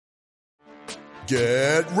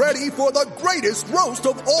Get ready for the greatest roast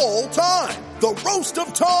of all time. The Roast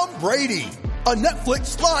of Tom Brady. A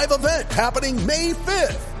Netflix live event happening May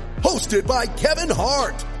 5th. Hosted by Kevin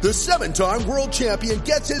Hart. The 7-time world champion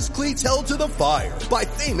gets his cleats held to the fire by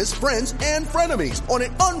famous friends and frenemies on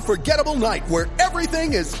an unforgettable night where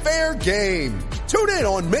everything is fair game. Tune in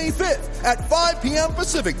on May 5th at 5 p.m.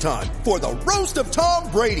 Pacific time for the Roast of Tom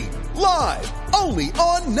Brady. Live only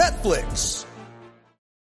on Netflix.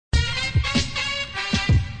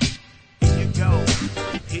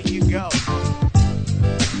 Here you go.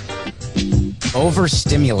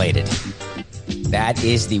 Overstimulated. That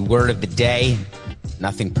is the word of the day.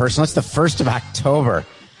 Nothing personal. It's the 1st of October.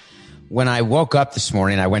 When I woke up this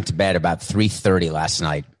morning, I went to bed about 3:30 last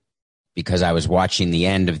night because I was watching the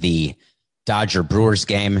end of the Dodger-Brewers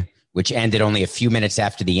game, which ended only a few minutes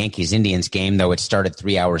after the Yankees-Indians game, though it started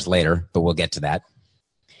 3 hours later, but we'll get to that.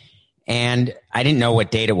 And I didn't know what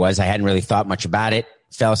date it was. I hadn't really thought much about it.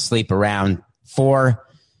 Fell asleep around 4,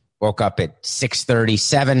 woke up at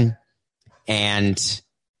 6:37, and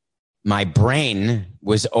my brain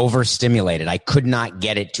was overstimulated. I could not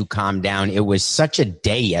get it to calm down. It was such a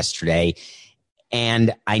day yesterday,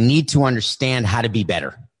 and I need to understand how to be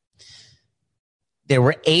better. There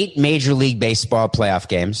were 8 Major League Baseball playoff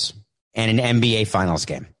games and an NBA Finals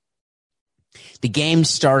game. The game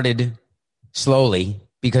started slowly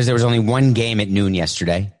because there was only one game at noon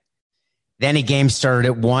yesterday. Then a game started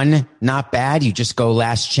at 1. Not bad. You just go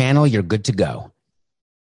last channel. You're good to go.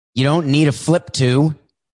 You don't need a flip to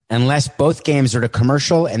unless both games are to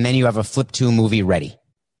commercial, and then you have a flip to movie ready.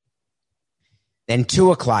 Then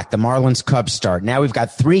 2 o'clock, the Marlins Cubs start. Now we've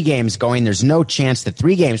got 3 games going. There's no chance that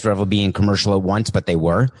 3 games would ever be in commercial at once, but they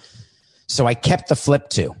were. So I kept the flip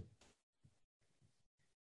to.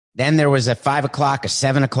 Then there was a 5 o'clock, a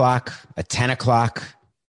 7 o'clock, a 10 o'clock,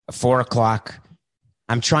 a 4 o'clock.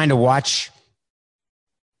 I'm trying to watch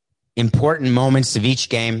important moments of each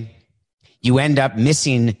game. You end up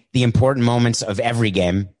missing the important moments of every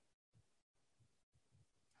game.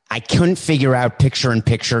 I couldn't figure out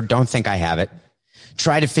picture-in-picture. Don't think I have it.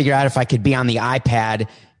 Tried to figure out if I could be on the iPad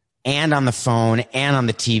and on the phone and on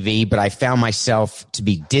the TV, but I found myself to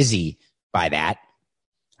be dizzy by that.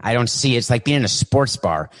 I don't see it. It's like being in a sports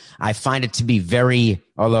bar. I find it to be very,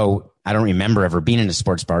 although I don't remember ever being in a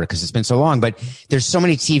sports bar because it's been so long, but there's so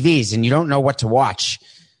many TVs and you don't know what to watch.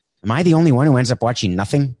 Am I the only one who ends up watching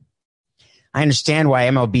nothing? I understand why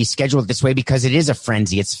MLB scheduled it this way because it is a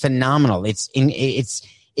frenzy. It's phenomenal. It's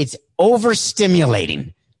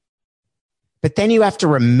overstimulating. But then you have to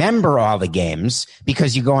remember all the games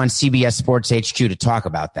because you go on CBS Sports HQ to talk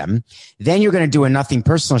about them. Then you're going to do a Nothing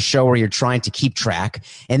Personal show where you're trying to keep track.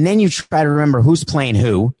 And then you try to remember who's playing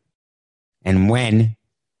who and when,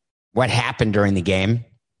 what happened during the game.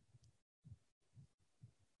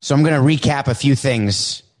 So I'm going to recap a few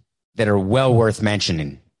things that are well worth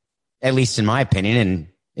mentioning, at least in my opinion, and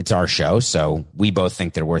it's our show, so we both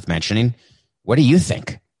think they're worth mentioning. What do you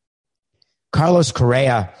think? Carlos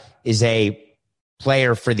Correa is a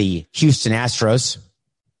player for the Houston Astros.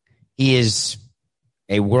 He is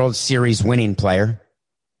a World Series winning player.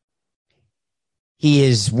 He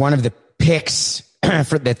is one of the picks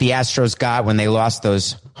that the Astros got when they lost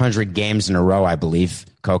those 100 games in a row, I believe.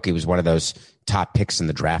 Koki was one of those top picks in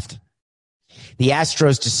the draft. The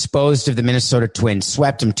Astros disposed of the Minnesota Twins,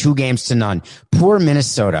 swept them 2-0. Poor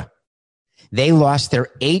Minnesota. They lost their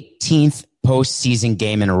 18th postseason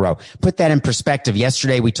game in a row. Put that in perspective.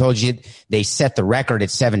 Yesterday, we told you they set the record at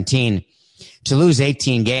 17. To lose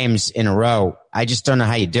 18 games in a row, I just don't know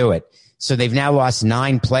how you do it. So they've now lost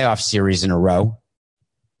 9 playoff series in a row.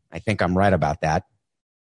 I think I'm right about that.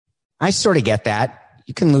 I sort of get that.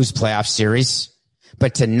 You can lose playoff series,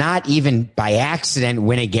 but to not even by accident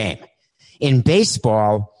win a game. In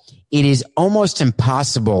baseball, it is almost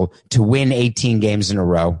impossible to win 18 games in a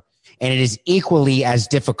row, and it is equally as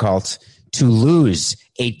difficult to lose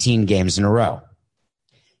 18 games in a row.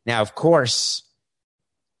 Now, of course,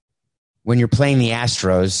 when you're playing the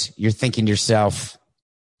Astros, you're thinking to yourself,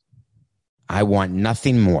 I want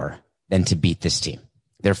nothing more than to beat this team.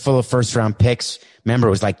 They're full of first-round picks. Remember,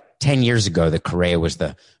 it was like 10 years ago that Correa was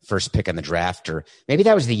the first pick in the draft, or maybe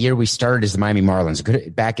that was the year we started as the Miami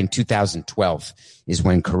Marlins. Back in 2012 is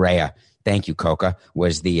when Correa, thank you, Coca,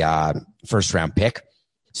 was the first-round pick.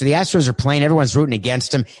 So the Astros are playing. Everyone's rooting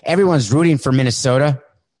against them. Everyone's rooting for Minnesota.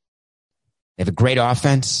 They have a great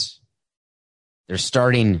offense. They're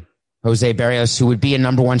starting Jose Barrios, who would be a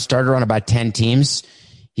number 1 starter on about 10 teams.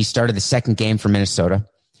 He started the second game for Minnesota.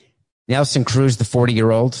 Nelson Cruz, the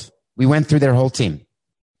 40-year-old. We went through their whole team.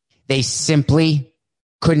 They simply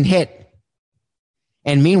couldn't hit.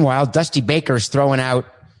 And meanwhile, Dusty Baker's throwing out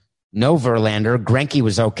No Verlander. Greinke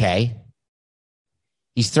was okay.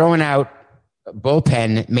 He's throwing out a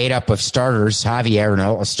bullpen made up of starters.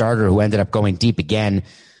 Javier, a starter who ended up going deep again,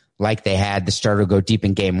 like they had the starter go deep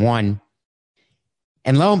in game one.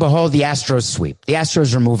 And lo and behold, the Astros sweep. The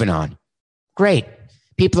Astros are moving on. Great.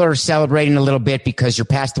 People are celebrating a little bit because you're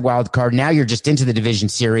past the wild card. Now you're just into the division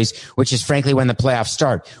series, which is frankly when the playoffs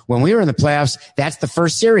start. When we were in the playoffs, that's the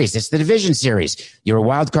first series. It's the division series. You're a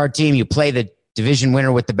wild card team. You play the division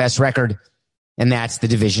winner with the best record, and that's the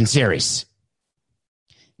division series.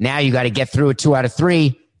 Now you got to get through a 2 out of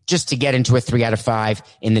 3 just to get into a 3 out of 5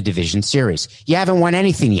 in the division series. You haven't won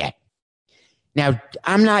anything yet. Now,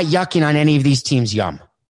 I'm not yucking on any of these teams' yum.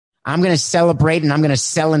 I'm going to celebrate and I'm going to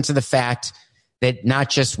sell into the fact that not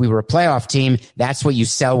just we were a playoff team, that's what you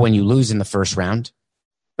sell when you lose in the first round.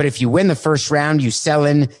 But if you win the first round, you sell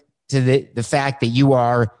in to the fact that you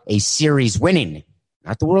are a series winning,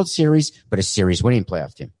 not the World Series, but a series winning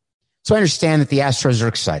playoff team. So I understand that the Astros are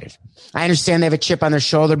excited. I understand they have a chip on their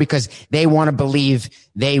shoulder because they want to believe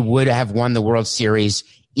they would have won the World Series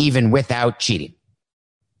even without cheating.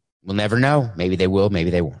 We'll never know. Maybe they will, maybe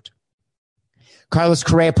they won't. Carlos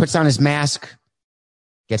Correa puts on his mask,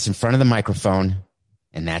 gets in front of the microphone,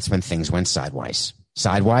 and that's when things went sideways.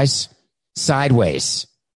 Sideways? Sideways.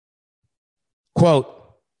 Quote,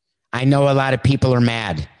 I know a lot of people are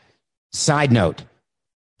mad. Side note,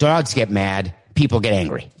 dogs get mad, people get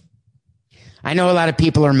angry. I know a lot of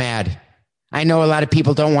people are mad. I know a lot of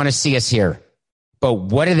people don't want to see us here. But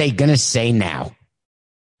what are they going to say now?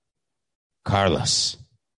 Carlos.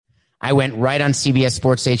 I went right on CBS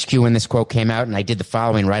Sports HQ when this quote came out, and I did the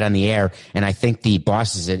following right on the air. And I think the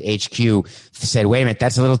bosses at HQ said, wait a minute,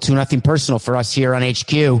 that's a little too nothing personal for us here on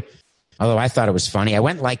HQ. Although I thought it was funny. I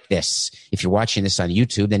went like this. If you're watching this on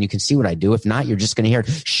YouTube, then you can see what I do. If not, you're just going to hear,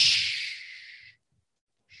 shh.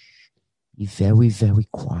 Be very, very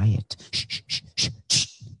quiet. Shh, shh, shh, shh,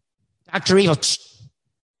 shh. Dr. Evil. Shh,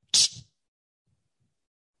 shh.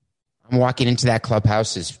 I'm walking into that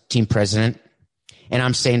clubhouse as team president, and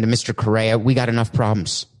I'm saying to Mr. Correa, we got enough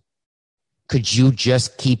problems. Could you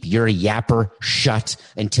just keep your yapper shut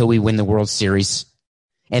until we win the World Series?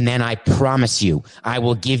 And then I promise you, I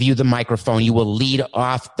will give you the microphone. You will lead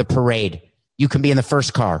off the parade. You can be in the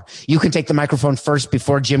first car. You can take the microphone first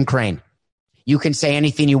before Jim Crane. You can say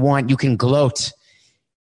anything you want. You can gloat.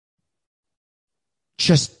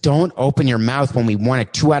 Just don't open your mouth when we won a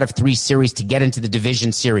 2 out of 3 series to get into the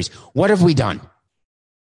division series. What have we done?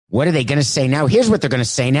 What are they going to say now? Here's what they're going to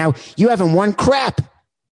say now. You haven't won crap.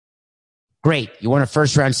 Great. You won a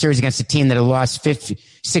first round series against a team that had lost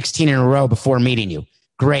 16 in a row before meeting you.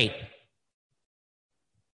 Great.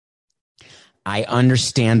 I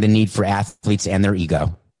understand the need for athletes and their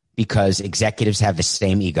ego because executives have the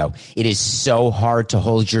same ego. It is so hard to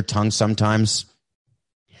hold your tongue sometimes.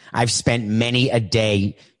 I've spent many a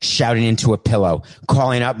day shouting into a pillow,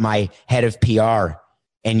 calling up my head of PR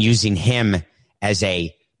and using him as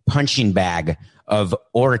a punching bag of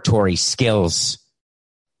oratory skills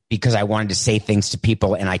because I wanted to say things to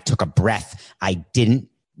people and I took a breath. I didn't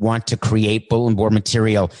want to create bulletin board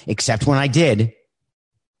material except when I did.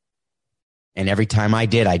 And every time I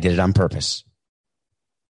did it on purpose.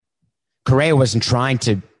 Correa wasn't trying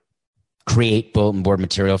to create bulletin board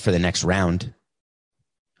material for the next round.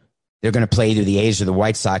 They're going to play either the A's or the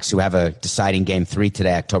White Sox, who have a deciding game 3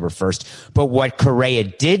 today, October 1st. But what Correa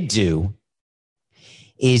did do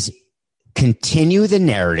is continue the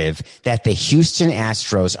narrative that the Houston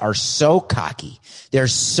Astros are so cocky. They're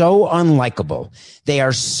so unlikable. They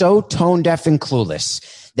are so tone deaf and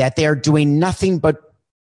clueless that they are doing nothing but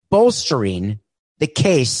bolstering the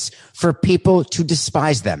case for people to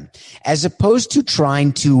despise them, as opposed to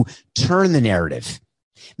trying to turn the narrative.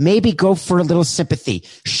 Maybe go for a little sympathy.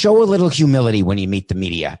 Show a little humility when you meet the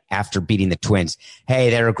media after beating the Twins. Hey,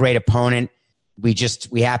 they're a great opponent. We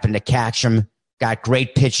happened to catch them. Got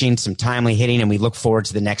great pitching, some timely hitting, and we look forward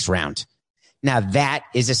to the next round. Now, that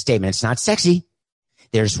is a statement. It's not sexy.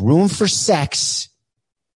 There's room for sex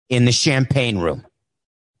in the champagne room.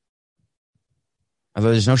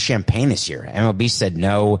 Although there's no champagne this year. MLB said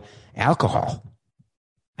no alcohol.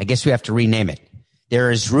 I guess we have to rename it. There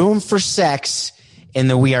is room for sex in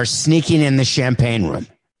the we are sneaking in the champagne room.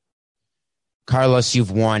 Carlos, you've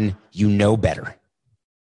won. You know better.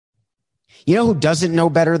 You know who doesn't know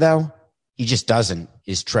better, though? He just doesn't,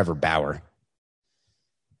 is Trevor Bauer.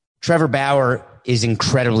 Trevor Bauer is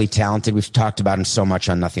incredibly talented. We've talked about him so much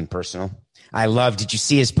on Nothing Personal. Did you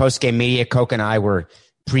see his post-game media? Coke and I were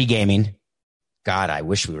pre-gaming. God, I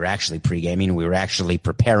wish we were actually pre-gaming. We were actually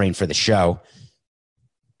preparing for the show.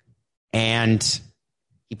 And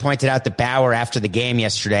He pointed out that Bauer, after the game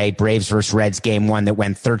yesterday, Braves versus Reds game 1 that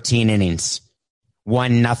went 13 innings,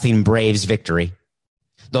 1-0 Braves victory.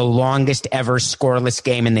 The longest ever scoreless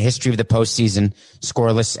game in the history of the postseason,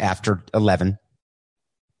 scoreless after 11.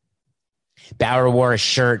 Bauer wore a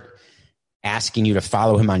shirt asking you to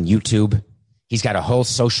follow him on YouTube. He's got a whole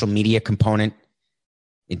social media component.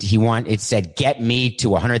 It said, get me to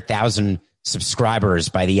 100,000 subscribers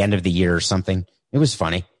by the end of the year or something. It was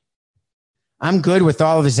funny. I'm good with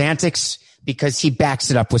all of his antics because he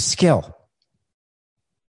backs it up with skill.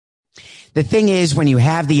 The thing is, when you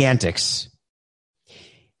have the antics,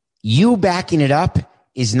 you backing it up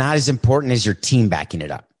is not as important as your team backing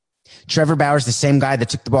it up. Trevor Bauer's the same guy that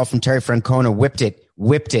took the ball from Terry Francona, whipped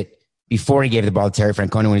it before he gave the ball to Terry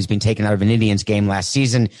Francona when he's been taken out of an Indians game last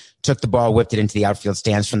season, took the ball, whipped it into the outfield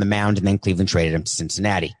stands from the mound, and then Cleveland traded him to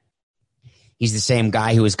Cincinnati. He's the same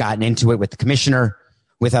guy who has gotten into it with the commissioner,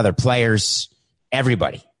 with other players,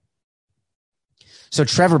 everybody. So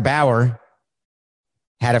Trevor Bauer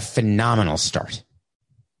had a phenomenal start.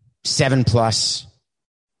 7+,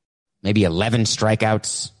 maybe 11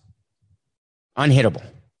 strikeouts. Unhittable.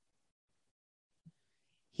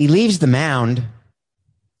 He leaves the mound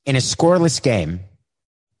in a scoreless game,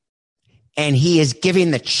 and he is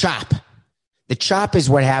giving the chop. The chop is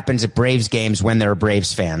what happens at Braves games when there are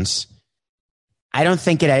Braves fans. I don't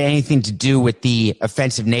think it had anything to do with the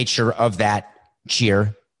offensive nature of that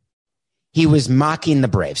cheer. He was mocking the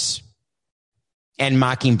Braves and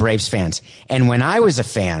mocking Braves fans. And when I was a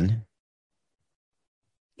fan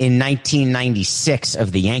in 1996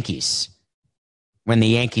 of the Yankees, when the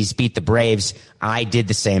Yankees beat the Braves, I did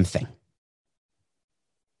the same thing.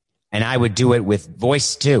 And I would do it with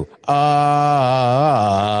voice too.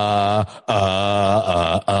 I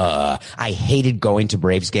hated going to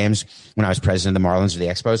Braves games when I was president of the Marlins or the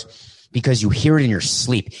Expos because you hear it in your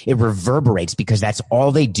sleep. It reverberates because that's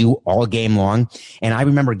all they do all game long. And I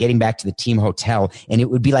remember getting back to the team hotel, and it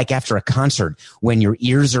would be like after a concert when your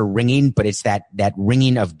ears are ringing, but it's that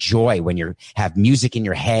ringing of joy when you have music in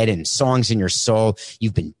your head and songs in your soul.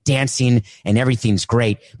 You've been dancing and everything's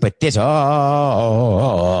great, but this, it's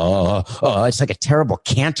like a terrible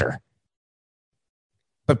canter.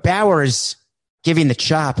 But Bauer's giving the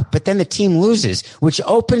chop, but then the team loses, which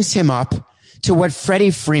opens him up to what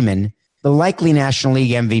Freddie Freeman, the likely National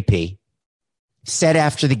League MVP, said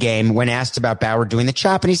after the game when asked about Bauer doing the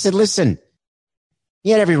chop. And he said, listen,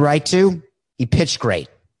 he had every right to. He pitched great.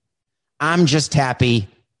 I'm just happy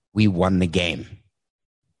we won the game.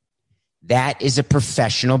 That is a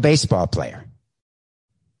professional baseball player.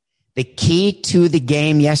 The key to the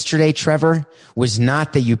game yesterday, Trevor, was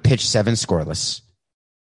not that you pitched 7 scoreless.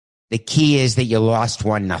 The key is that you lost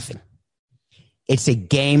 1-0. It's a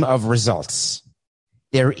game of results.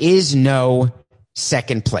 There is no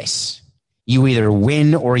second place. You either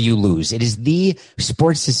win or you lose.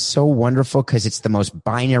 Sports is so wonderful because it's the most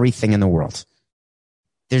binary thing in the world.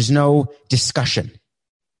 There's no discussion.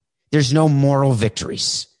 There's no moral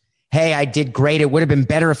victories. Hey, I did great. It would have been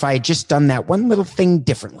better if I had just done that one little thing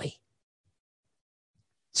differently.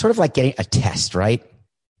 Sort of like getting a test, right?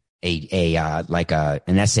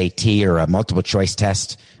 An SAT or a multiple choice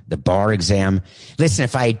test, the bar exam. Listen,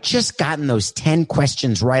 if I had just gotten those 10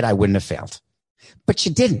 questions right, I wouldn't have failed. But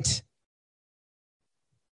you didn't.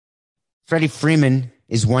 Freddie Freeman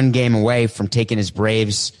is 1 game away from taking his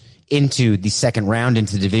Braves into the second round,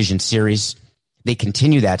 into the division series. They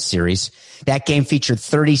continue that series. That game featured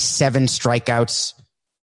 37 strikeouts,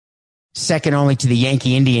 second only to the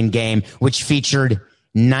Yankee-Indian game, which featured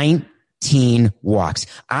 19 walks.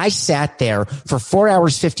 I sat there for 4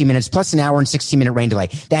 hours, 50 minutes, plus an hour and 60-minute rain delay.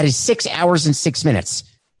 That is 6 hours and 6 minutes.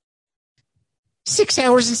 6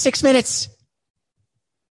 hours and 6 minutes.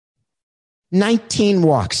 19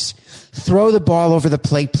 walks. Throw the ball over the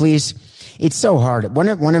plate, please. It's so hard.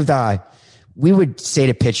 We would say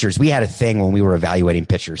to pitchers, we had a thing when we were evaluating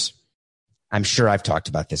pitchers. I'm sure I've talked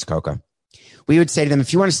about this, Coco. We would say to them,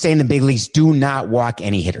 if you want to stay in the big leagues, do not walk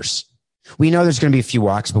any hitters. We know there's going to be a few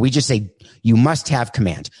walks, but we just say you must have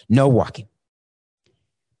command. No walking.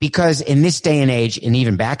 Because in this day and age, and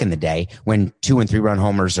even back in the day, when 2- and 3-run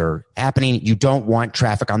homers are happening, you don't want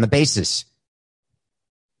traffic on the bases.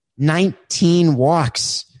 19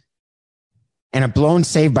 walks. And a blown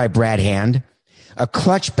save by Brad Hand. A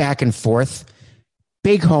clutch back and forth.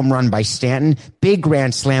 Big home run by Stanton. Big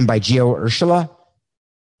grand slam by Gio Urshela.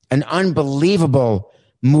 An unbelievable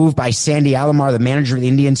move by Sandy Alomar, the manager of the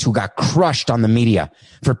Indians, who got crushed on the media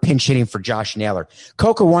for pinch hitting for Josh Naylor.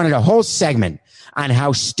 Coco wanted a whole segment on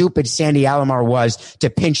how stupid Sandy Alomar was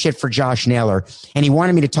to pinch hit for Josh Naylor. And he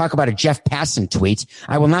wanted me to talk about a Jeff Passan tweet.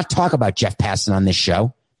 I will not talk about Jeff Passan on this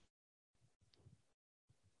show.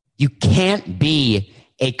 You can't be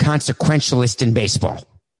a consequentialist in baseball.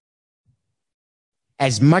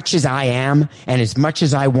 As much as I am and as much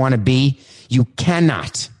as I want to be, you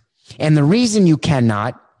cannot. And the reason you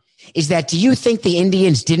cannot is that, do you think the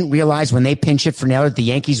Indians didn't realize when they pinch hit for Naylor that the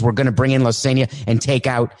Yankees were going to bring in Losania and take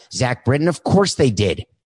out Zach Britton? Of course they did.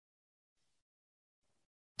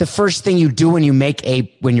 The first thing you do when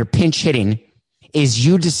you're pinch hitting is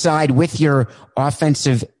you decide with your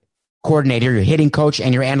offensive coordinator, your hitting coach,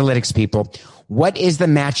 and your analytics people, what is the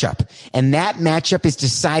matchup? And that matchup is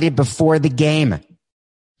decided before the game.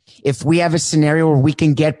 If we have a scenario where we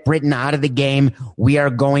can get Britton out of the game, we are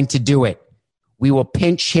going to do it. We will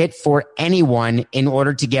pinch hit for anyone in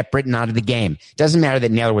order to get Britton out of the game. Doesn't matter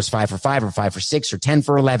that Naylor was 5 for 5 or 5 for 6 or 10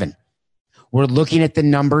 for 11. We're looking at the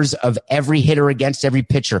numbers of every hitter against every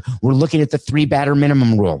pitcher. We're looking at the 3-batter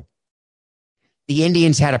minimum rule. The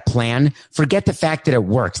Indians had a plan. Forget the fact that it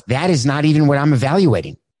worked. That is not even what I'm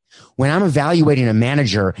evaluating. When I'm evaluating a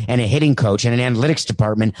manager and a hitting coach and an analytics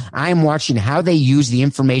department, I'm watching how they use the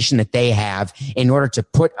information that they have in order to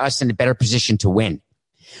put us in a better position to win.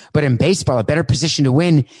 But in baseball, a better position to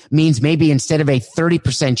win means maybe instead of a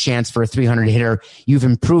 30% chance for a 300 hitter, you've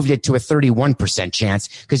improved it to a 31% chance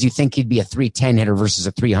because you think he'd be a 310 hitter versus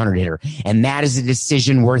a 300 hitter. And that is a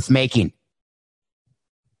decision worth making.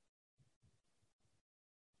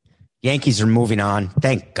 Yankees are moving on.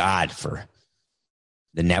 Thank God for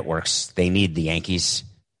the networks. They need the Yankees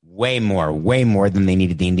way more than they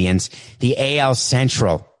needed the Indians. The AL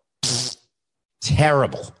Central,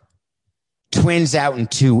 terrible. Twins out in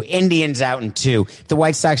 2, Indians out in 2. If the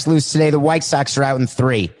White Sox lose today, the White Sox are out in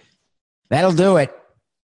 3. That'll do it.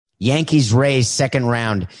 Yankees Rays second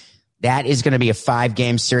round. That is going to be a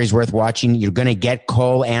 5-game series worth watching. You're going to get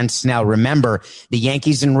Cole and Snell. Remember, the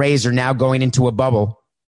Yankees and Rays are now going into a bubble.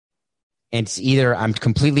 And it's either, I'm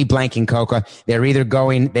completely blanking, Coca. They're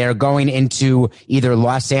going into either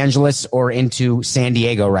Los Angeles or into San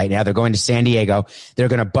Diego right now. They're going to San Diego. They're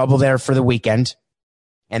going to bubble there for the weekend.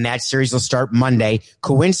 And that series will start Monday.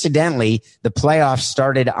 Coincidentally, the playoffs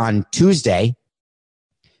started on Tuesday.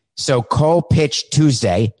 So Cole pitched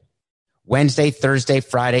Tuesday, Wednesday, Thursday,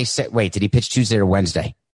 Friday. Wait, did he pitch Tuesday or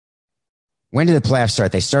Wednesday? When did the playoffs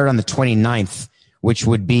start? They started on the 29th, which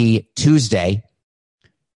would be Tuesday,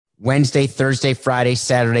 Wednesday, Thursday, Friday,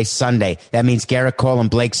 Saturday, Sunday. That means Garrett Cole and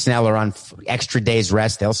Blake Snell are on extra days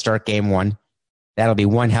rest. They'll start game 1. That'll be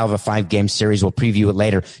one hell of a 5-game series. We'll preview it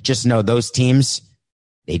later. Just know those teams,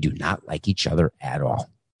 they do not like each other at all.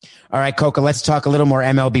 All right, Coca, let's talk a little more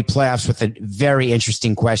MLB playoffs with a very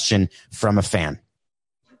interesting question from a fan.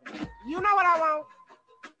 You know what I want?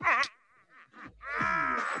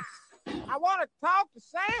 I want to talk to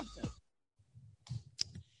Samson.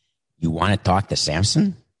 You want to talk to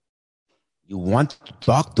Samson? You want to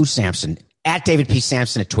talk to Samson. At David P.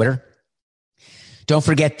 Samson at Twitter. Don't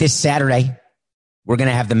forget this Saturday, we're going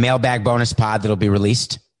to have the mailbag bonus pod that'll be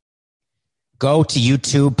released. Go to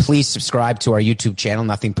YouTube. Please subscribe to our YouTube channel,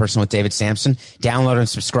 Nothing Personal with David Samson. Download and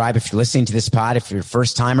subscribe if you're listening to this pod. If you're a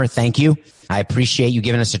first timer, thank you. I appreciate you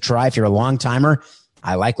giving us a try. If you're a long timer,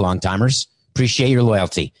 I like long timers. Appreciate your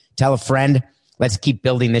loyalty. Tell a friend. Let's keep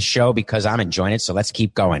building this show because I'm enjoying it. So let's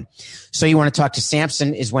keep going. So you want to talk to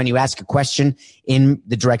Samson is when you ask a question in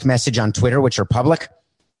the direct message on Twitter, which are public.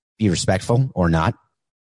 Be respectful or not.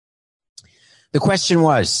 The question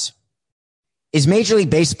was, is Major League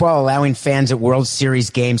Baseball allowing fans at World Series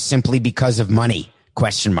games simply because of money?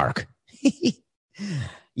 Question mark.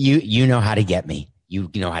 You know how to get me. You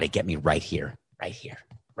know how to get me right here,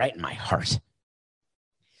 right in my heart.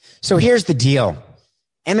 So here's the deal.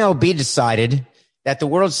 MLB decided that the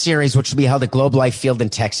World Series, which will be held at Globe Life Field in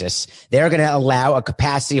Texas, they're going to allow a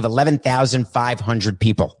capacity of 11,500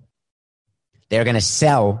 people. They're going to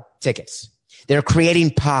sell tickets. They're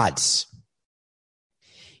creating pods.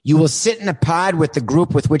 You will sit in a pod with the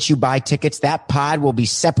group with which you buy tickets. That pod will be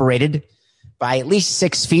separated by at least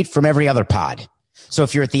 6 feet from every other pod. So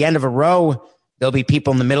if you're at the end of a row, there'll be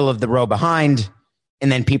people in the middle of the row behind,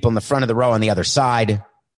 and then people in the front of the row on the other side.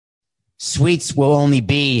 Suites will only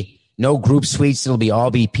be no group suites. It'll be all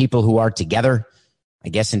be people who are together. I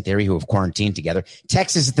guess in theory who have quarantined together.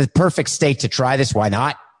 Texas is the perfect state to try this. Why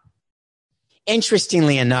not?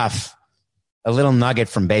 Interestingly enough, a little nugget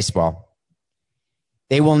from baseball.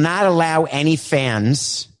 They will not allow any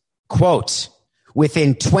fans, quote,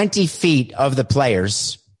 within 20 feet of the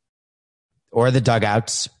players or the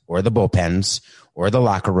dugouts or the bullpens or the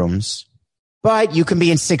locker rooms, but you can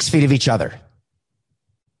be in 6 feet of each other.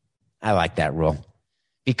 I like that rule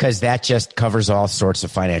because that just covers all sorts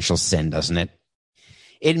of financial sin, doesn't it?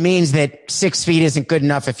 It means that 6 feet isn't good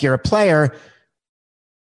enough if you're a player,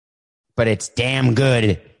 but it's damn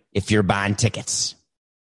good if you're buying tickets.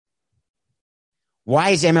 Why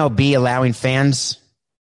is MLB allowing fans?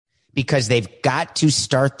 Because they've got to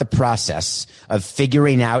start the process of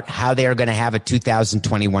figuring out how they are going to have a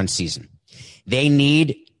 2021 season. They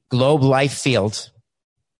need Globe Life Field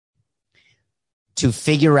to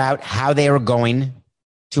figure out how they are going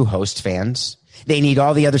to host fans. They need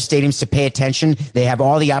all the other stadiums to pay attention. They have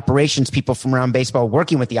all the operations people from around baseball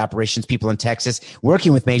working with the operations people in Texas,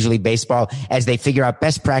 working with Major League Baseball as they figure out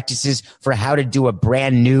best practices for how to do a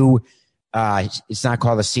brand new, it's not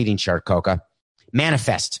called a seating chart, Coca,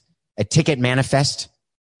 manifest, a ticket manifest,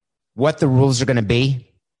 what the rules are going to be.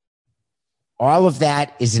 All of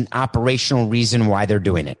that is an operational reason why they're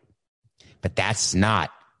doing it. But that's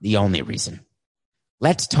not the only reason.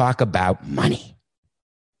 Let's talk about money.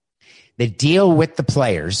 The deal with the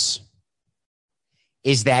players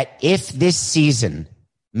is that if this season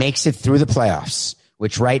makes it through the playoffs,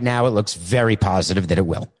 which right now it looks very positive that it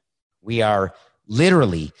will, we are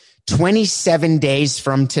literally 27 days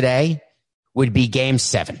from today would be Game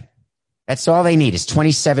 7. That's all they need is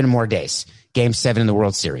 27 more days. Game 7 in the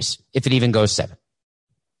World Series, if it even goes 7.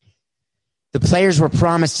 The players were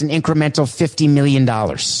promised an incremental $50 million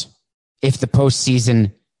if the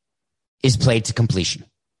postseason is played to completion.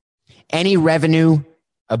 Any revenue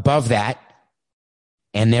above that,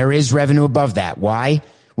 and there is revenue above that. Why?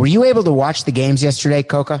 Were you able to watch the games yesterday,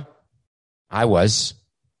 Coca? I was.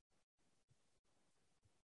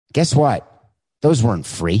 Guess what? Those weren't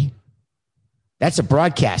free. That's a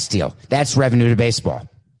broadcast deal. That's revenue to baseball.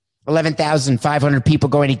 11,500 people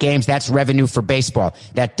going to games. That's revenue for baseball.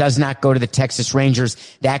 That does not go to the Texas Rangers.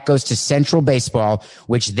 That goes to Central Baseball,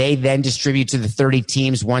 which they then distribute to the 30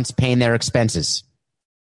 teams once paying their expenses.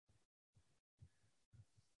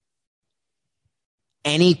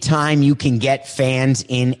 Anytime you can get fans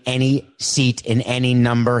in any seat in any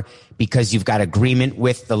number because you've got agreement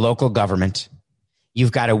with the local government,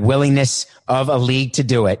 you've got a willingness of a league to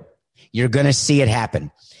do it, you're going to see it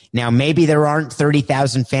happen. Now, maybe there aren't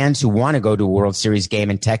 30,000 fans who want to go to a World Series game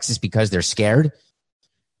in Texas because they're scared.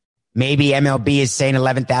 Maybe MLB is saying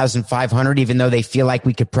 11,500, even though they feel like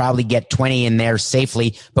we could probably get 20 in there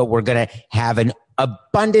safely, but we're going to have an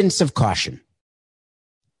abundance of caution.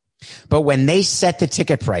 But when they set the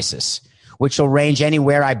ticket prices, which will range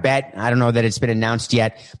anywhere, I bet, I don't know that it's been announced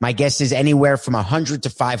yet, my guess is anywhere from $100 to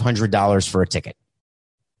 $500 for a ticket.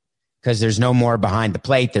 Because there's no more behind the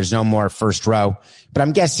plate. There's no more first row. But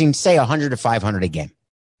I'm guessing, say, $100 to $500 a game.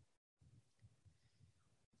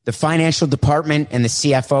 The financial department and the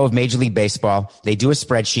CFO of Major League Baseball, they do a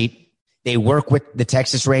spreadsheet. They work with the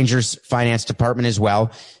Texas Rangers finance department as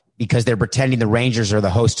well because they're pretending the Rangers are the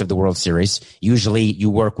host of the World Series. Usually you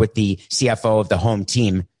work with the CFO of the home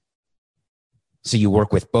team. So you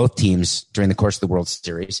work with both teams during the course of the World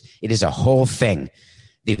Series. It is a whole thing.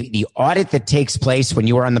 The audit that takes place when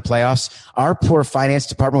you are on the playoffs, our poor finance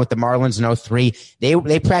department with the Marlins in 2003,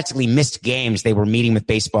 they practically missed games. They were meeting with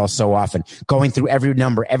baseball so often, going through every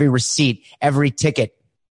number, every receipt, every ticket,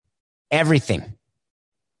 everything,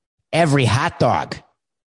 every hot dog.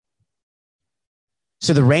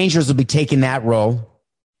 So the Rangers will be taking that role,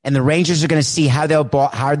 and the Rangers are going to see how their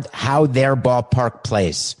ballpark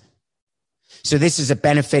plays. So this is a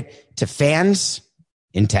benefit to fans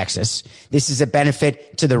in Texas. This is a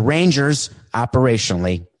benefit to the Rangers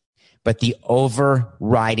operationally, but the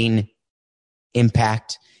overriding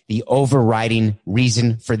impact, the overriding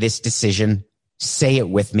reason for this decision, say it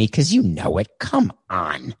with me because you know it. Come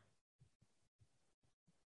on.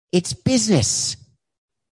 It's business.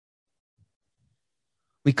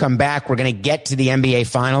 We come back. We're going to get to the NBA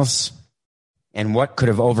Finals and what could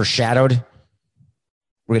have overshadowed.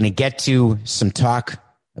 We're going to get to some talk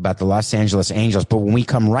about the Los Angeles Angels. But when we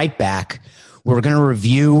come right back, we're going to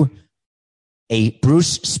review a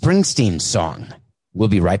Bruce Springsteen song. We'll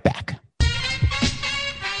be right back.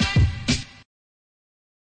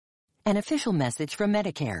 An official message from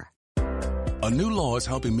Medicare. A new law is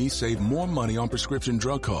helping me save more money on prescription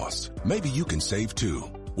drug costs. Maybe you can save too.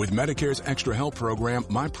 With Medicare's Extra Help program,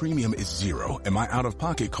 my premium is $0 and my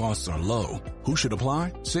out-of-pocket costs are low. Who should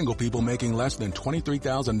apply? Single people making less than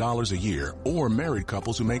 $23,000 a year or married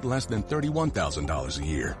couples who make less than $31,000 a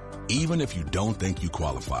year. Even if you don't think you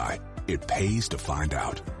qualify, it pays to find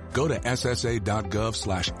out. Go to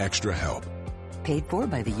ssa.gov/extrahelp. Paid for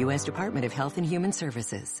by the U.S. Department of Health and Human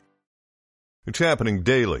Services. It's happening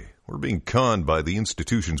daily. We're being conned by the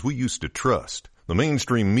institutions we used to trust. The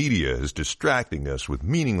mainstream media is distracting us with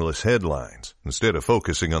meaningless headlines instead of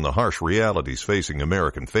focusing on the harsh realities facing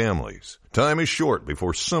American families. Time is short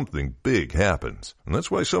before something big happens, and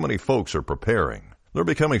that's why so many folks are preparing. They're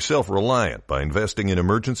becoming self-reliant by investing in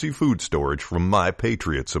emergency food storage from My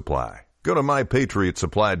Patriot Supply. Go to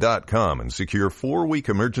MyPatriotSupply.com and secure 4-week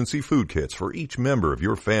emergency food kits for each member of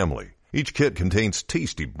your family. Each kit contains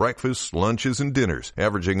tasty breakfasts, lunches, and dinners,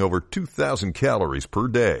 averaging over 2,000 calories per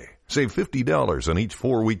day. Save $50 on each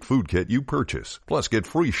 4-week food kit you purchase. Plus, get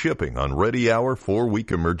free shipping on Ready Hour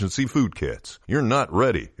 4-week emergency food kits. You're not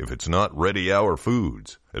ready if it's not Ready Hour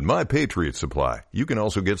Foods. At My Patriot Supply, you can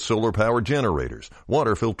also get solar power generators,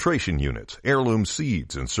 water filtration units, heirloom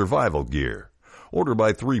seeds, and survival gear. Order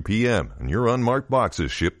by 3 p.m. and your unmarked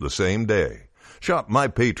boxes ship the same day. Shop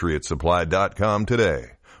MyPatriotSupply.com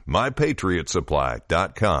today.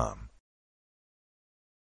 MyPatriotSupply.com.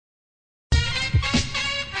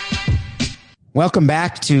 Welcome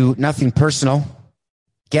back to Nothing Personal.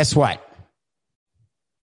 Guess what?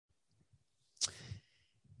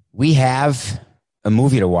 We have a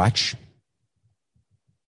movie to watch.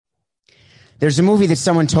 There's a movie that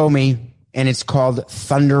someone told me, and it's called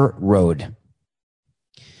Thunder Road.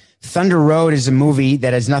 Thunder Road is a movie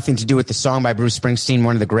that has nothing to do with the song by Bruce Springsteen,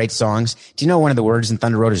 one of the great songs. Do you know one of the words in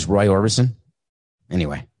Thunder Road is Roy Orbison?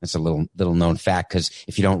 Anyway, that's a little known fact, because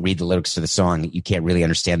if you don't read the lyrics to the song, you can't really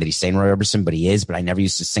understand that he's saying Roy Orbison, but he is. But I never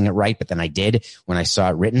used to sing it right, but then I did when I saw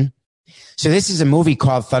it written. So this is a movie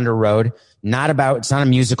called Thunder Road. It's not a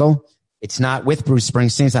musical. It's not with Bruce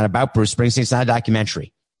Springsteen. It's not about Bruce Springsteen. It's not a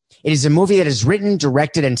documentary. It is a movie that is written,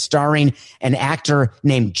 directed, and starring an actor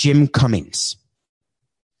named Jim Cummings.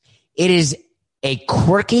 It is a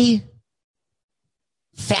quirky,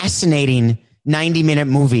 fascinating 90-minute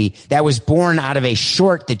movie that was born out of a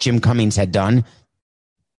short that Jim Cummings had done.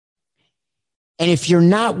 And if you're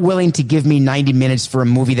not willing to give me 90 minutes for a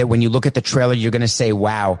movie that when you look at the trailer, you're going to say,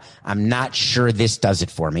 wow, I'm not sure this does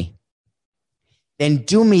it for me, then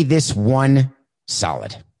do me this one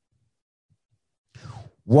solid.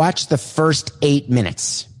 Watch the first 8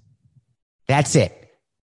 minutes. That's it.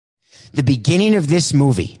 The beginning of this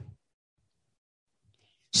movie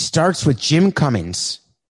starts with Jim Cummings.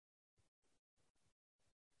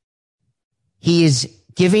 He is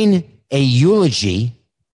giving a eulogy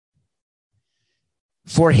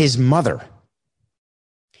for his mother.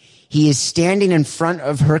 He is standing in front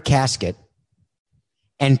of her casket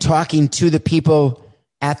and talking to the people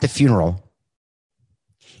at the funeral.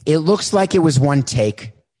 It looks like it was one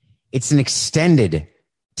take. It's an extended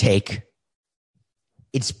take.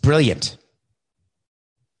 It's brilliant.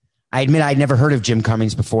 I admit I'd never heard of Jim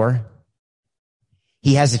Cummings before.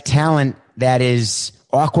 He has a talent that is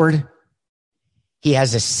awkward. He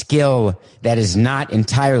has a skill that is not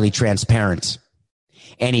entirely transparent.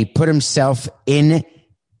 And he put himself in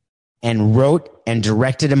and wrote and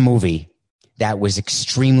directed a movie that was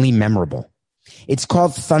extremely memorable. It's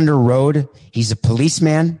called Thunder Road. He's a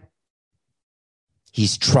policeman.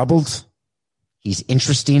 He's troubled. He's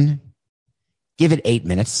interesting. Give it 8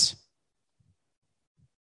 minutes.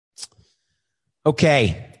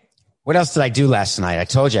 Okay. What else did I do last night? I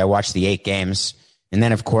told you I watched the 8 games. And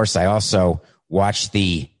then, of course, I also watched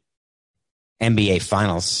the NBA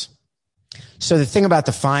Finals. So the thing about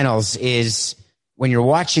the finals is when you're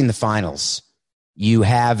watching the finals, you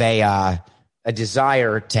have a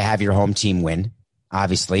desire to have your home team win.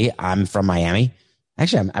 Obviously, I'm from Miami.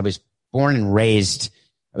 Actually, I was born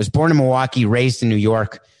in Milwaukee, raised in New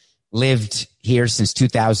York, lived here since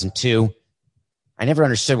 2002. I never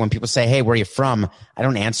understood when people say, hey, where are you from? I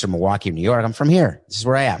don't answer Milwaukee or New York. I'm from here. This is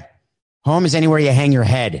where I am. Home is anywhere you hang your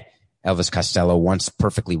head, Elvis Costello once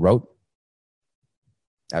perfectly wrote.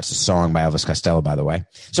 That's a song by Elvis Costello, by the way.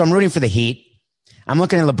 So I'm rooting for the Heat. I'm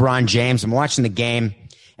looking at LeBron James. I'm watching the game,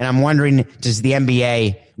 and I'm wondering, does the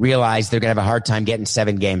NBA realize they're going to have a hard time getting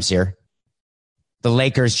 7 games here? The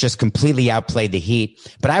Lakers just completely outplayed the Heat.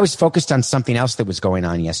 But I was focused on something else that was going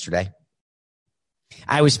on yesterday.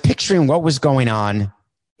 I was picturing what was going on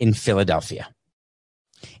in Philadelphia.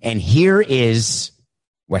 And here is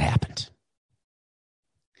what happened.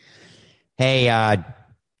 Hey,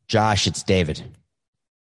 Josh, it's David.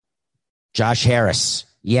 Josh Harris.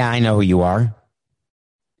 Yeah, I know who you are.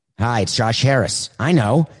 Hi, it's Josh Harris. I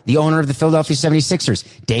know. The owner of the Philadelphia 76ers.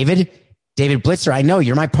 David Blitzer, I know.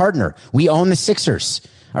 You're my partner. We own the Sixers.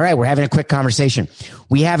 All right, we're having a quick conversation.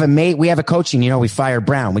 We have a coaching, we fired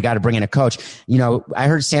Brown. We got to bring in a coach. I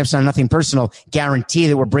heard Samson on Nothing Personal guarantee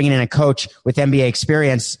that we're bringing in a coach with NBA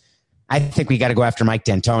experience. I think we got to go after Mike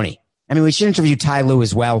D'Antoni. I mean, we should interview Ty Lue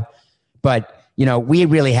as well, but we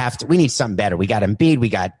really have to, we need something better. We got Embiid. We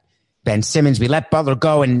got Ben Simmons. We let Butler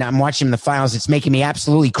go, and I'm watching him in the finals. It's making me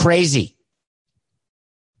absolutely crazy.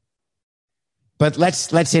 But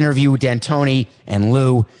let's interview D'Antoni and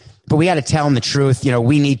Lue. But we got to tell him the truth.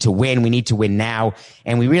 We need to win. We need to win now.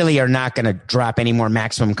 And we really are not going to drop any more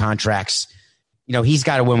maximum contracts. He's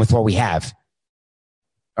got to win with what we have.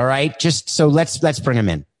 All right. Just so let's bring him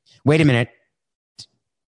in. Wait a minute.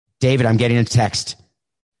 David, I'm getting a text.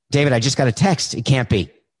 David, I just got a text. It can't be.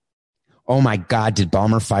 Oh my God. Did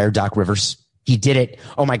Ballmer fire Doc Rivers? He did it.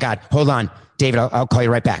 Oh my God. Hold on. David, I'll call you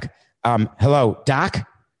right back. Hello, Doc?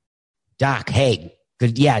 Doc, hey.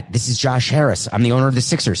 Good. Yeah, this is Josh Harris. I'm the owner of the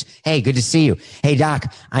Sixers. Hey, good to see you. Hey,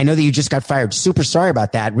 Doc, I know that you just got fired. Super sorry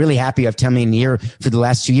about that. Really happy you have $10 million a year for the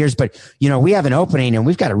last 2 years. But, we have an opening and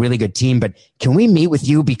we've got a really good team. But can we meet with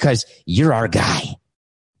you because you're our guy?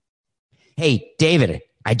 Hey, David,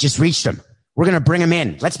 I just reached him. We're going to bring him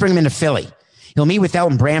in. Let's bring him into Philly. He'll meet with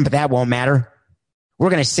Elton Brand, but that won't matter. We're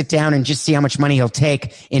going to sit down and just see how much money he'll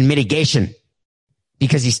take in mitigation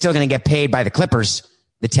because he's still going to get paid by the Clippers.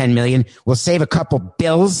 The $10 million. We'll save a couple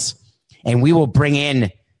bills and we will bring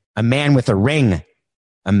in a man with a ring,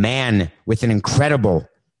 a man with an incredible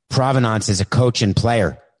provenance as a coach and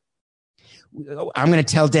player. I'm going to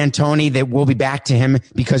tell D'Antoni that we'll be back to him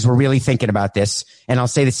because we're really thinking about this. And I'll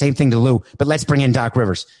say the same thing to Lou, but let's bring in Doc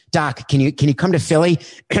Rivers. Doc, can you come to Philly?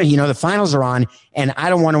 The finals are on and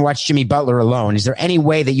I don't want to watch Jimmy Butler alone. Is there any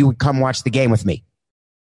way that you would come watch the game with me?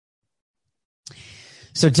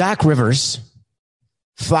 So Doc Rivers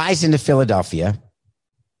flies into Philadelphia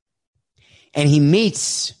and he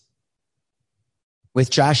meets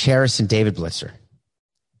with Josh Harris and David Blitzer.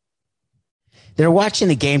 They're watching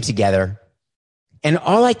the game together. And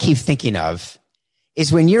all I keep thinking of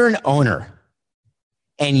is when you're an owner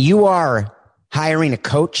and you are hiring a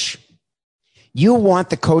coach, you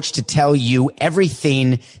want the coach to tell you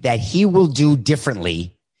everything that he will do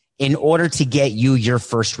differently in order to get you your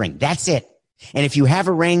first ring. That's it. And if you have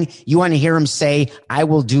a ring, you want to hear him say, I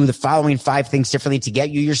will do the following 5 things differently to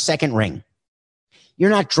get you your second ring.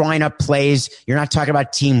 You're not drawing up plays. You're not talking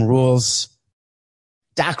about team rules.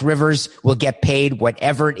 Doc Rivers will get paid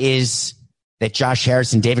whatever it is that Josh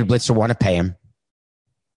Harris and David Blitzer want to pay him.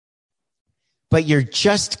 But you're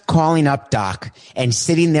just calling up Doc and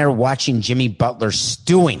sitting there watching Jimmy Butler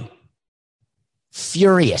stewing,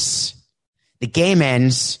 furious. The game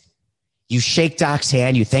ends. You shake Doc's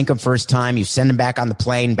hand. You thank him for his time. You send him back on the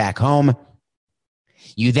plane back home.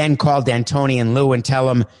 You then call D'Antoni and Lou and tell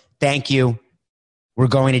them, thank you. We're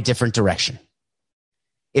going a different direction.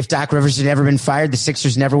 If Doc Rivers had never been fired, the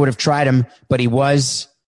Sixers never would have tried him, but he was.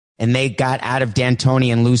 And they got out of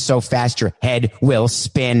D'Antoni and Lou so fast your head will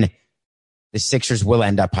spin. The Sixers will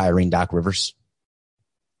end up hiring Doc Rivers.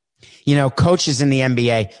 Coaches in the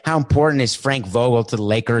NBA, how important is Frank Vogel to the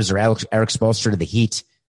Lakers or Eric Spoelstra to the Heat?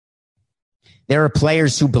 There are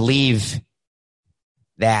players who believe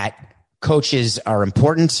that coaches are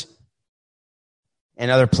important and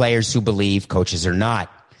other players who believe coaches are not.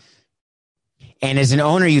 And as an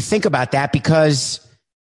owner, you think about that because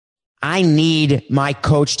I need my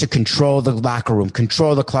coach to control the locker room,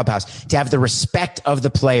 control the clubhouse, to have the respect of the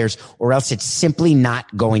players, or else it's simply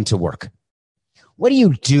not going to work. What do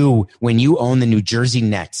you do when you own the New Jersey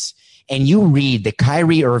Nets and you read that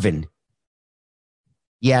Kyrie Irving,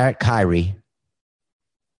 Kyrie,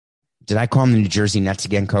 did I call them the New Jersey Nets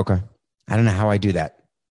again, Coca? I don't know how I do that.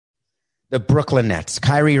 The Brooklyn Nets,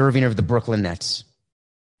 Kyrie Irving of the Brooklyn Nets.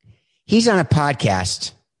 He's on a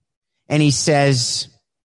podcast and he says,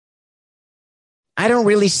 I don't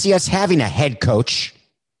really see us having a head coach.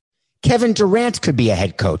 Kevin Durant could be a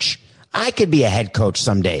head coach. I could be a head coach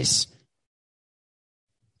some days.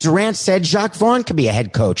 Durant said Jacques Vaughn could be a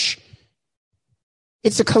head coach.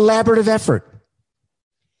 It's a collaborative effort.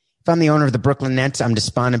 If I'm the owner of the Brooklyn Nets, I'm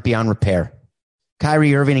despondent beyond repair.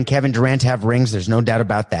 Kyrie Irving and Kevin Durant have rings. There's no doubt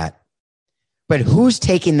about that. But who's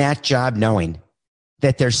taking that job knowing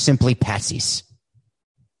that they're simply patsies?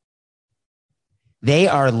 They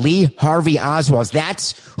are Lee Harvey Oswalds.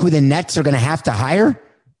 That's who the Nets are going to have to hire.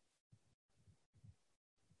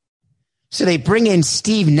 So they bring in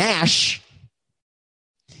Steve Nash,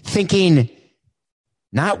 thinking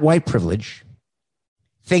not white privilege,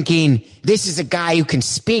 thinking this is a guy who can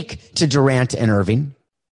speak to Durant and Irving,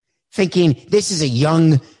 thinking this is a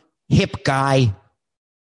young, hip guy.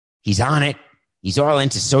 He's on it. He's all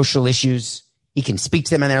into social issues. He can speak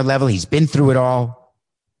to them on their level. He's been through it all.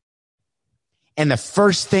 And the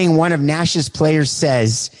first thing one of Nash's players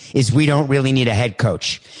says is, we don't really need a head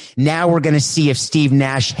coach. Now we're going to see if Steve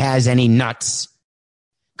Nash has any nuts.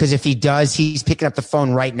 Because if he does, he's picking up the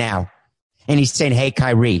phone right now. And he's saying, hey,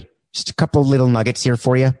 Kyrie, just a couple little nuggets here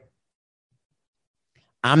for you.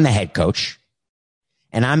 I'm the head coach.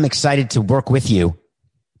 And I'm excited to work with you.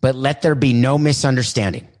 But let there be no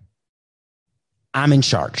misunderstanding. I'm in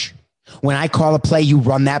charge. When I call a play, you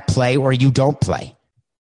run that play or you don't play.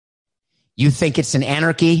 You think it's an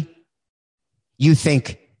anarchy? You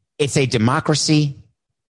think it's a democracy?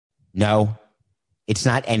 No, it's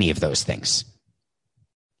not any of those things.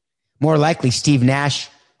 More likely, Steve Nash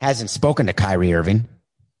hasn't spoken to Kyrie Irving,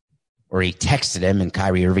 or he texted him and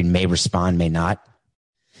Kyrie Irving may respond, may not.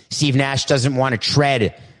 Steve Nash doesn't want to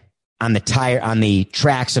tread on the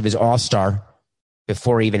tracks of his all-star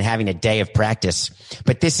before even having a day of practice.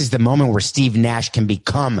 But this is the moment where Steve Nash can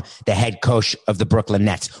become the head coach of the Brooklyn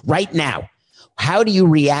Nets. Right now, how do you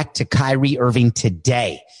react to Kyrie Irving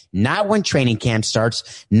today? Not when training camp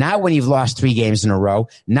starts, not when you've lost 3 games in a row,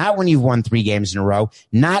 not when you've won 3 games in a row,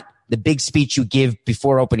 not the big speech you give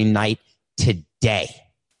before opening night. Today,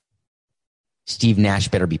 Steve Nash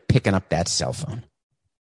better be picking up that cell phone.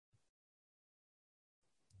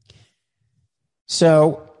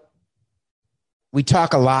 So we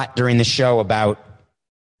talk a lot during the show about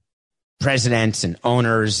presidents and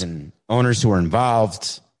owners who are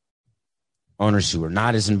involved, owners who are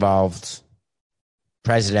not as involved,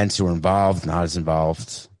 presidents who are involved, not as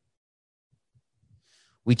involved.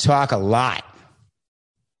 We talk a lot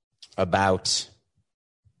about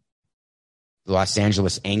the Los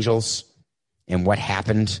Angeles Angels and what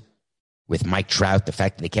happened with Mike Trout, the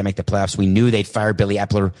fact that they can't make the playoffs. We knew they'd fire Billy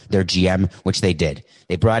Epler, their GM, which they did.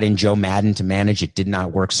 They brought in Joe Madden to manage. It did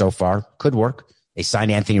not work so far. Could work. They signed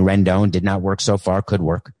Anthony Rendon. Did not work so far. Could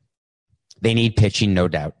work. They need pitching, no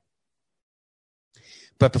doubt.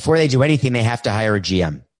 But before they do anything, they have to hire a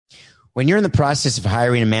GM. When you're in the process of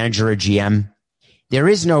hiring a manager or a GM, there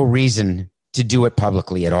is no reason to do it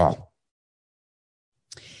publicly at all.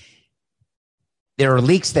 There are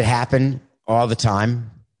leaks that happen all the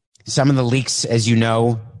time. Some of the leaks, as you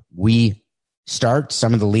know, we start.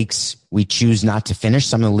 Some of the leaks we choose not to finish.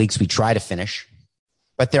 Some of the leaks we try to finish.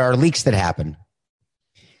 But there are leaks that happen.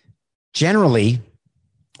 Generally,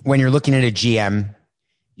 when you're looking at a GM,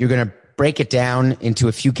 you're going to break it down into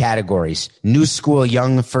a few categories. New school,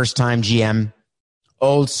 young, first-time GM.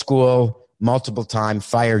 Old school, multiple-time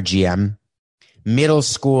fire GM. Middle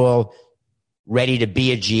school, ready to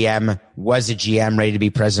be a GM, was a GM, ready to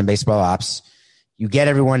be president of baseball ops. You get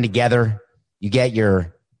everyone together. You get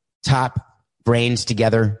your top brains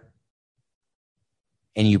together,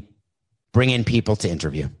 and you bring in people to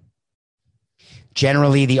interview.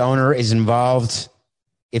 Generally, the owner is involved,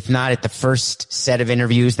 if not at the first set of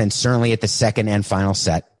interviews, then certainly at the second and final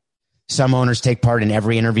set. Some owners take part in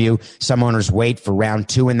every interview. Some owners wait for round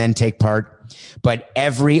 2 and then take part. But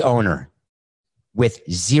every owner, with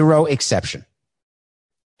zero exception,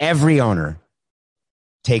 every owner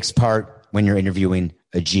takes part when you're interviewing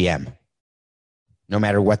a GM. No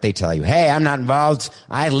matter what they tell you. Hey, I'm not involved.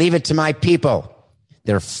 I leave it to my people.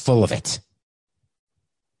 They're full of it.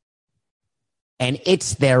 And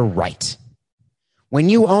it's their right. When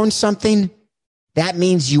you own something, that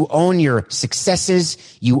means you own your successes,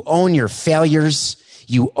 you own your failures,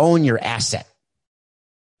 you own your asset.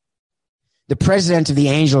 The president of the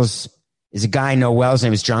Angels is a guy I know well. His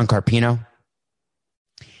name is John Carpino.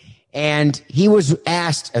 And he was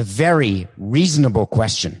asked a very reasonable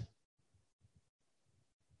question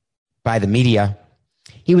by the media.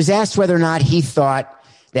 He was asked whether or not he thought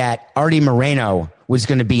that Artie Moreno was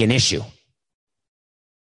going to be an issue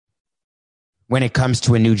when it comes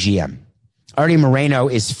to a new GM. Artie Moreno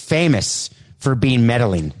is famous for being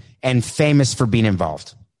meddling and famous for being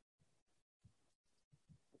involved.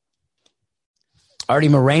 Artie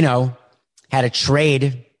Moreno had a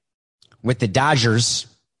trade with the Dodgers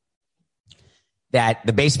that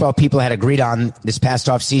the baseball people had agreed on this past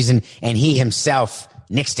offseason, and he himself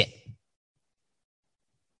nixed it.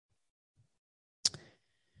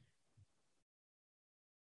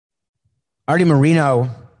 Artie Moreno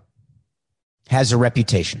has a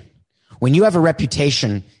reputation. When you have a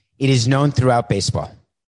reputation, it is known throughout baseball.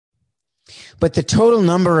 But the total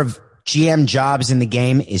number of GM jobs in the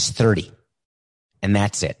game is 30, and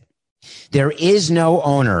that's it. There is no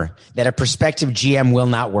owner that a prospective GM will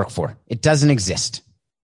not work for. It doesn't exist.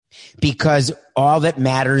 Because all that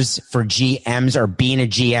matters for GMs are being a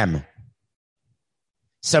GM.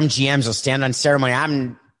 Some GMs will stand on ceremony.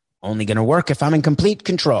 I'm only going to work if I'm in complete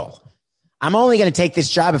control. I'm only going to take this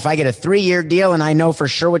job if I get a 3-year deal and I know for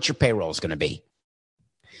sure what your payroll is going to be.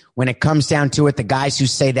 When it comes down to it, the guys who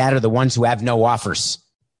say that are the ones who have no offers.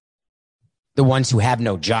 The ones who have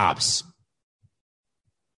no jobs.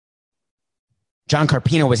 John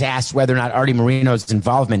Carpino was asked whether or not Artie Moreno's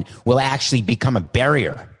involvement will actually become a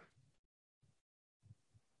barrier.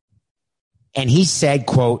 And he said,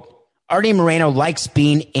 quote, Artie Moreno likes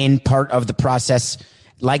being a part of the process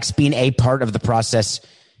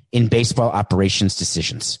in baseball operations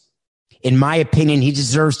decisions. In my opinion, he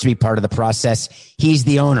deserves to be part of the process. He's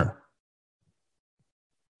the owner.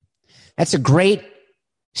 That's a great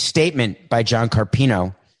statement by John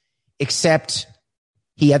Carpino, except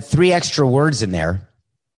he had 3 extra words in there.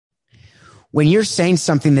 When you're saying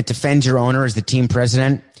something that defends your owner as the team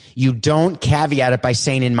president, you don't caveat it by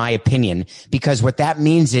saying, in my opinion, because what that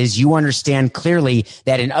means is you understand clearly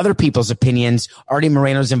that in other people's opinions, Artie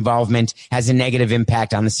Moreno's involvement has a negative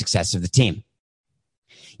impact on the success of the team.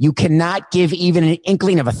 You cannot give even an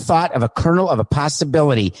inkling of a thought, of a kernel, of a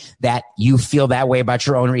possibility that you feel that way about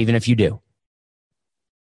your owner, even if you do.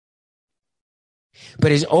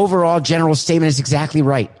 But his overall general statement is exactly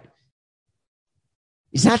right.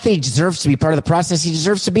 It's not that he deserves to be part of the process. He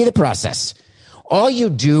deserves to be the process. All you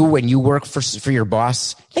do when you work for your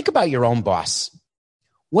boss, think about your own boss.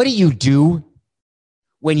 What do you do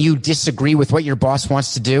when you disagree with what your boss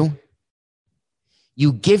wants to do?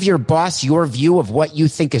 You give your boss your view of what you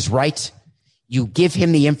think is right. You give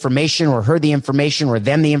him the information or her the information or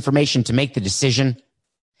them the information to make the decision.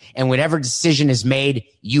 And whatever decision is made,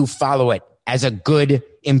 you follow it as a good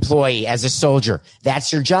employee, as a soldier.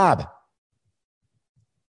 That's your job.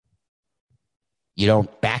 You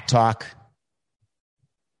don't backtalk.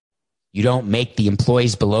 You don't make the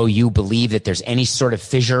employees below you believe that there's any sort of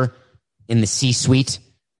fissure in the C-suite,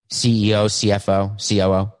 CEO, CFO,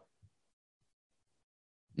 COO.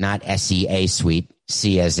 Not SEA suite,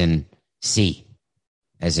 C as in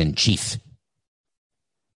chief.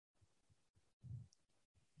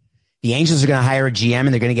 The Angels are going to hire a GM and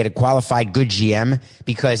they're going to get a qualified good GM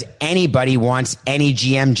because anybody wants any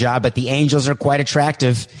GM job, but the Angels are quite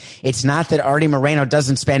attractive. It's not that Artie Moreno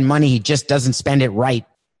doesn't spend money. He just doesn't spend it right.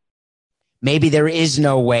 Maybe there is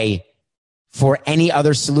no way for any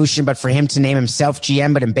other solution but for him to name himself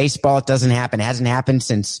GM, but in baseball, it doesn't happen. It hasn't happened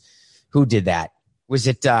since who did that? Was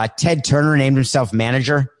it Ted Turner named himself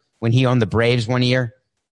manager when he owned the Braves one year?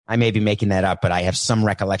 I may be making that up, but I have some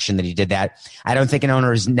recollection that he did that. I don't think an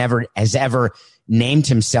owner has ever named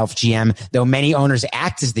himself GM, though many owners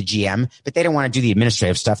act as the GM, but they don't want to do the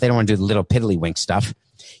administrative stuff. They don't want to do the little piddlywink stuff.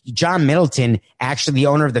 John Middleton, actually the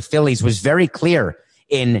owner of the Phillies, was very clear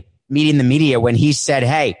in meeting the media when he said,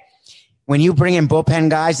 hey, when you bring in bullpen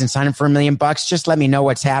guys and sign them for $1 million, just let me know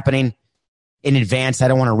what's happening in advance. I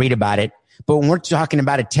don't want to read about it. But when we're talking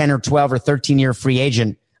about a 10 or 12 or 13-year free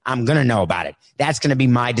agent, I'm going to know about it. That's going to be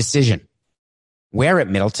my decision. Wear it,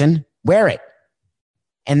 Middleton. Wear it.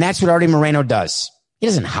 And that's what Artie Moreno does. He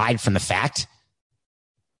doesn't hide from the fact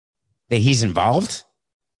that he's involved.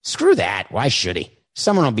 Screw that. Why should he?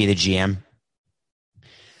 Someone will be the GM.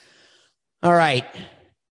 All right.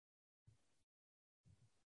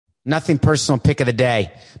 Nothing personal pick of the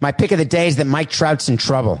day. My pick of the day is that Mike Trout's in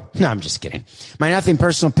trouble. No, I'm just kidding. My nothing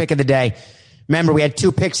personal pick of the day. Remember, we had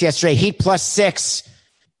 2 picks yesterday. Heat +6.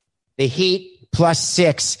 The Heat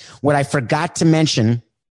 +6. What I forgot to mention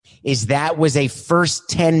is that was a first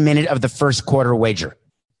 10 minute of the first quarter wager.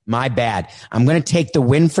 My bad. I'm going to take the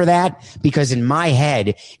win for that because in my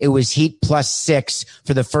head, it was Heat +6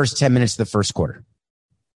 for the first 10 minutes of the first quarter.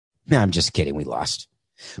 No, I'm just kidding. We lost.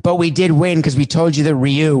 But we did win because we told you that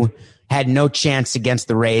Ryu had no chance against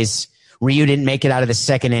the Rays. Ryu didn't make it out of the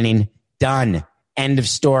second inning. Done. End of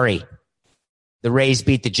story. The Rays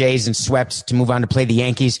beat the Jays and swept to move on to play the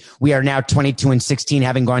Yankees. We are now 22-16,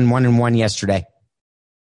 having gone 1-1 yesterday.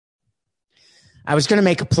 I was going to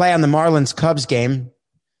make a play on the Marlins-Cubs game,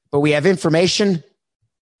 but we have information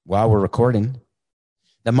while we're recording.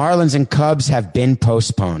 The Marlins and Cubs have been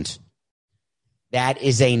postponed. That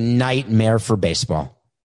is a nightmare for baseball.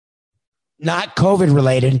 Not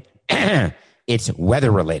COVID-related. It's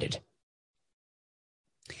weather-related.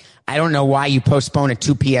 I don't know why you postpone a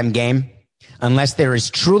 2 p.m. game unless there is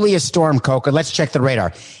truly a storm, Coca. Let's check the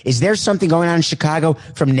radar. Is there something going on in Chicago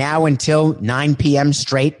from now until 9 p.m.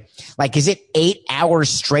 straight? Like, is it 8 hours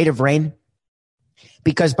straight of rain?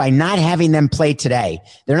 Because by not having them play today,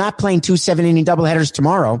 they're not playing 2 7-inning doubleheaders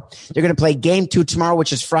tomorrow. They're going to play game 2 tomorrow,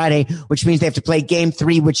 which is Friday, which means they have to play game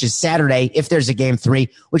 3, which is Saturday, if there's a game 3,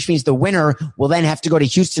 which means the winner will then have to go to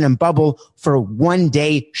Houston and bubble for 1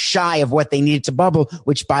 day shy of what they needed to bubble,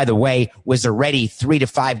 which, by the way, was already 3 to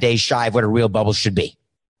 5 days shy of what a real bubble should be.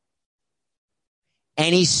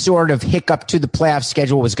 Any sort of hiccup to the playoff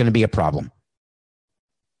schedule was going to be a problem.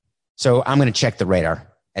 So I'm going to check the radar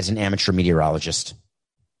as an amateur meteorologist.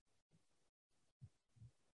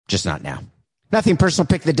 Just not now. Nothing personal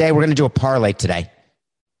pick of the day. We're going to do a parlay today.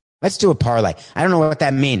 Let's do a parlay. I don't know what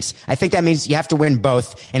that means. I think that means you have to win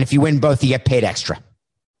both. And if you win both, you get paid extra.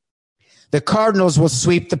 The Cardinals will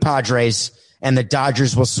sweep the Padres and the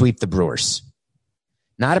Dodgers will sweep the Brewers.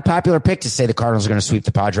 Not a popular pick to say the Cardinals are going to sweep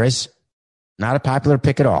the Padres. Not a popular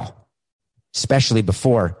pick at all. especially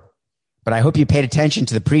before. But I hope you paid attention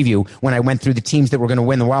to the preview when I went through the teams that were going to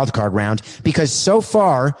win the wild card round, because so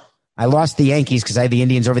far I lost the Yankees because I had the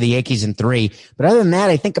Indians over the Yankees in 3. But other than that,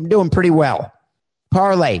 I think I'm doing pretty well.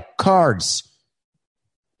 Parlay, Cards,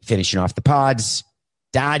 finishing off the Pods,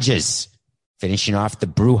 Dodgers, finishing off the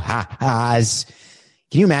Brewers.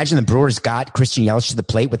 Can you imagine the Brewers got Christian Yelich to the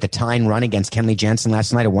plate with the tying run against Kenley Jansen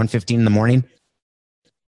last night at 1:15 in the morning?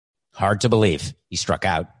 Hard to believe. He struck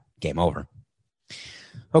out. Game over.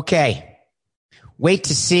 Okay. Wait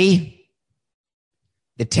to see.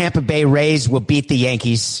 The Tampa Bay Rays will beat the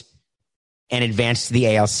Yankees and advance to the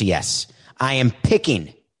ALCS. I am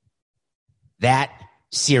picking that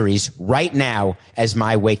series right now as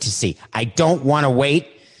my wait to see. I don't want to wait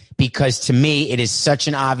because to me it is such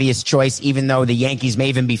an obvious choice, even though the Yankees may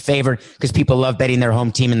even be favored because people love betting their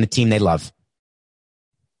home team and the team they love.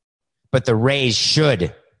 But the Rays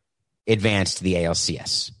should advance to the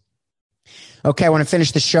ALCS. Okay, I want to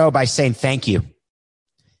finish the show by saying thank you.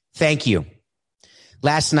 Thank you.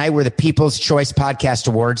 Last night were the People's Choice Podcast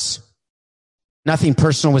Awards. Nothing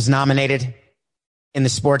Personal was nominated in the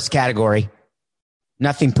sports category.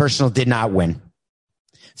 Nothing Personal did not win.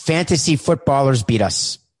 Fantasy footballers beat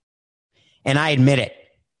us. And I admit it.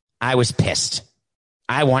 I was pissed.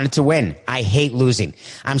 I wanted to win. I hate losing.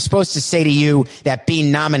 I'm supposed to say to you that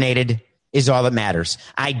being nominated is all that matters.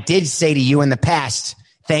 I did say to you in the past,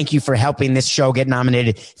 thank you for helping this show get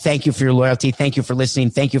nominated. Thank you for your loyalty. Thank you for listening.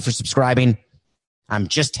 Thank you for subscribing. I'm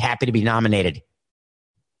just happy to be nominated.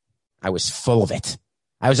 I was full of it.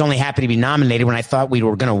 I was only happy to be nominated when I thought we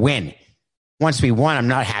were going to win. Once we won, I'm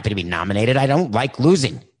not happy to be nominated. I don't like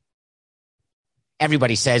losing.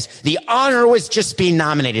 Everybody says the honor was just being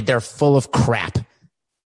nominated. They're full of crap.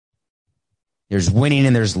 There's winning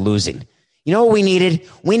and there's losing. You know what we needed?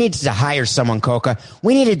 We needed to hire someone, Coca.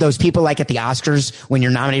 We needed those people like at the Oscars when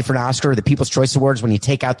you're nominated for an Oscar, or the People's Choice Awards when you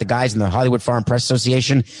take out the guys in the Hollywood Foreign Press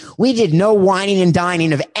Association. We did no whining and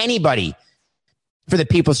dining of anybody for the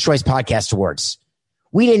People's Choice Podcast Awards.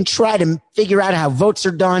 We didn't try to figure out how votes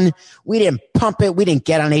are done. We didn't pump it. We didn't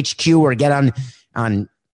get on HQ or get on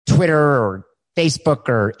Twitter or Facebook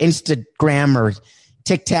or Instagram or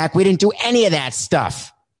TikTok. We didn't do any of that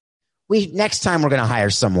stuff. Next time we're going to hire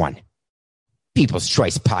someone. People's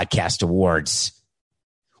Choice Podcast Awards.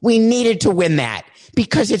 We needed to win that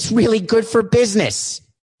because it's really good for business.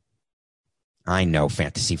 I know,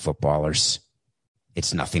 fantasy footballers.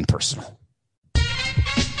 It's nothing personal.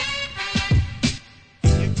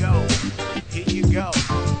 Here you go. Here you go.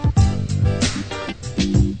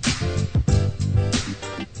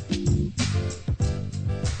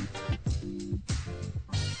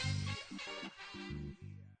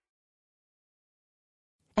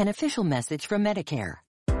 An official message from Medicare.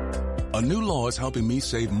 A new law is helping me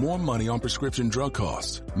save more money on prescription drug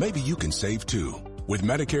costs. Maybe you can save too. With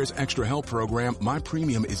Medicare's Extra Help program, my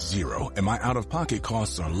premium is $0 and my out-of-pocket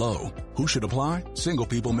costs are low. Who should apply? Single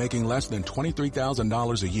people making less than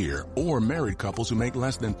 $23,000 a year or married couples who make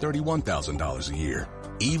less than $31,000 a year.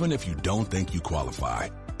 Even if you don't think you qualify,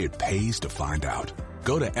 it pays to find out.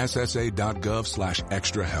 Go to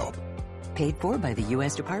ssa.gov/extra help. Paid for by the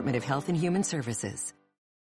U.S. Department of Health and Human Services.